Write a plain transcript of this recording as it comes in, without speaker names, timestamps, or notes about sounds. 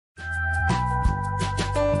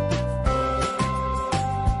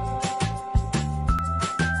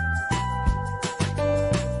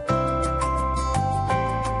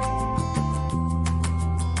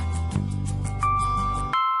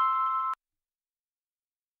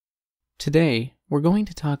Today, we're going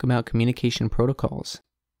to talk about communication protocols.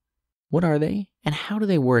 What are they, and how do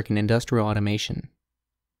they work in industrial automation?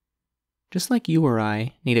 Just like you or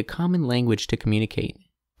I need a common language to communicate,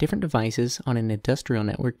 different devices on an industrial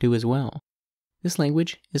network do as well. This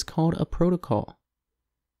language is called a protocol.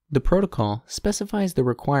 The protocol specifies the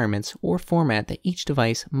requirements or format that each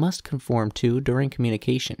device must conform to during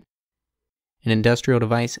communication. An industrial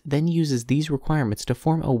device then uses these requirements to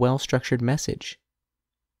form a well-structured message.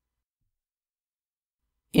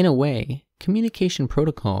 In a way, communication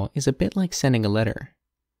protocol is a bit like sending a letter.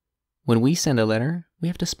 When we send a letter, we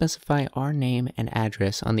have to specify our name and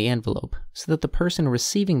address on the envelope so that the person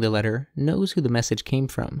receiving the letter knows who the message came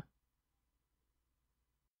from.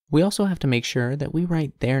 We also have to make sure that we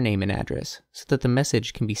write their name and address so that the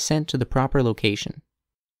message can be sent to the proper location.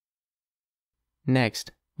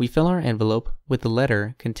 Next, we fill our envelope with the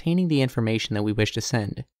letter containing the information that we wish to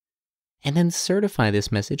send, and then certify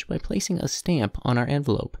this message by placing a stamp on our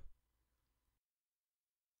envelope.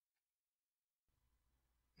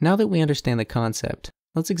 Now that we understand the concept,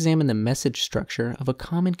 let's examine the message structure of a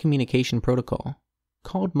common communication protocol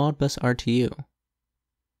called Modbus RTU.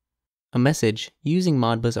 A message using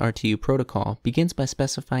Modbus RTU protocol begins by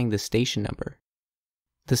specifying the station number.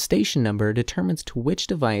 The station number determines to which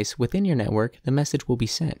device within your network the message will be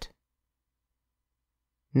sent.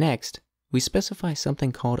 Next, we specify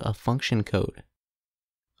something called a function code.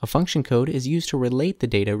 A function code is used to relate the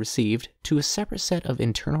data received to a separate set of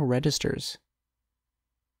internal registers.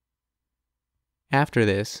 After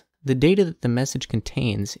this, the data that the message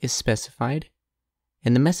contains is specified,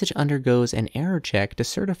 and the message undergoes an error check to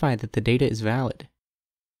certify that the data is valid.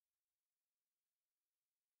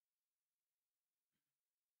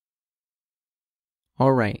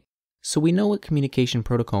 Alright, so we know what communication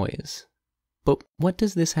protocol is. But what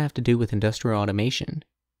does this have to do with industrial automation?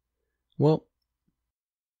 Well,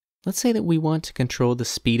 let's say that we want to control the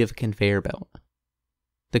speed of a conveyor belt.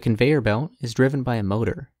 The conveyor belt is driven by a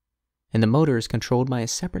motor, and the motor is controlled by a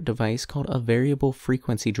separate device called a variable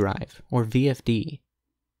frequency drive, or VFD.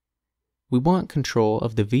 We want control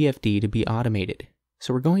of the VFD to be automated,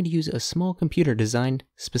 so we're going to use a small computer designed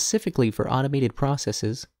specifically for automated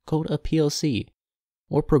processes called a PLC,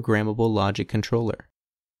 or Programmable Logic Controller.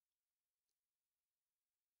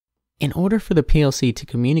 In order for the PLC to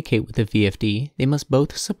communicate with the VFD, they must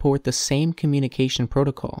both support the same communication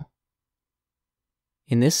protocol.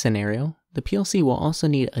 In this scenario, the PLC will also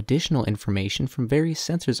need additional information from various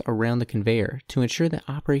sensors around the conveyor to ensure that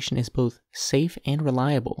operation is both safe and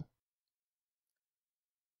reliable.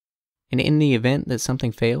 And in the event that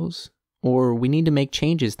something fails, or we need to make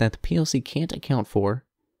changes that the PLC can't account for,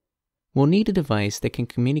 we'll need a device that can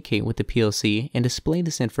communicate with the PLC and display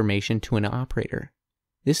this information to an operator.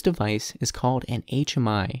 This device is called an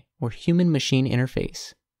HMI, or Human Machine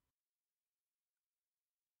Interface.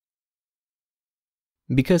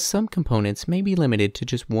 Because some components may be limited to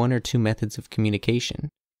just one or two methods of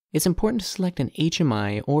communication, it's important to select an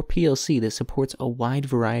HMI or PLC that supports a wide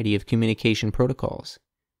variety of communication protocols.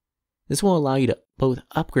 This will allow you to both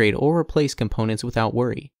upgrade or replace components without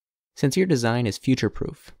worry, since your design is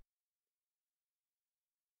future-proof.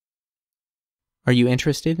 Are you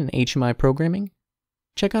interested in HMI programming?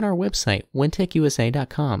 Check out our website,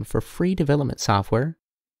 wintechusa.com, for free development software,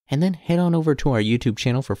 and then head on over to our YouTube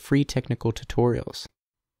channel for free technical tutorials.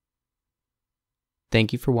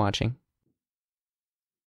 Thank you for watching.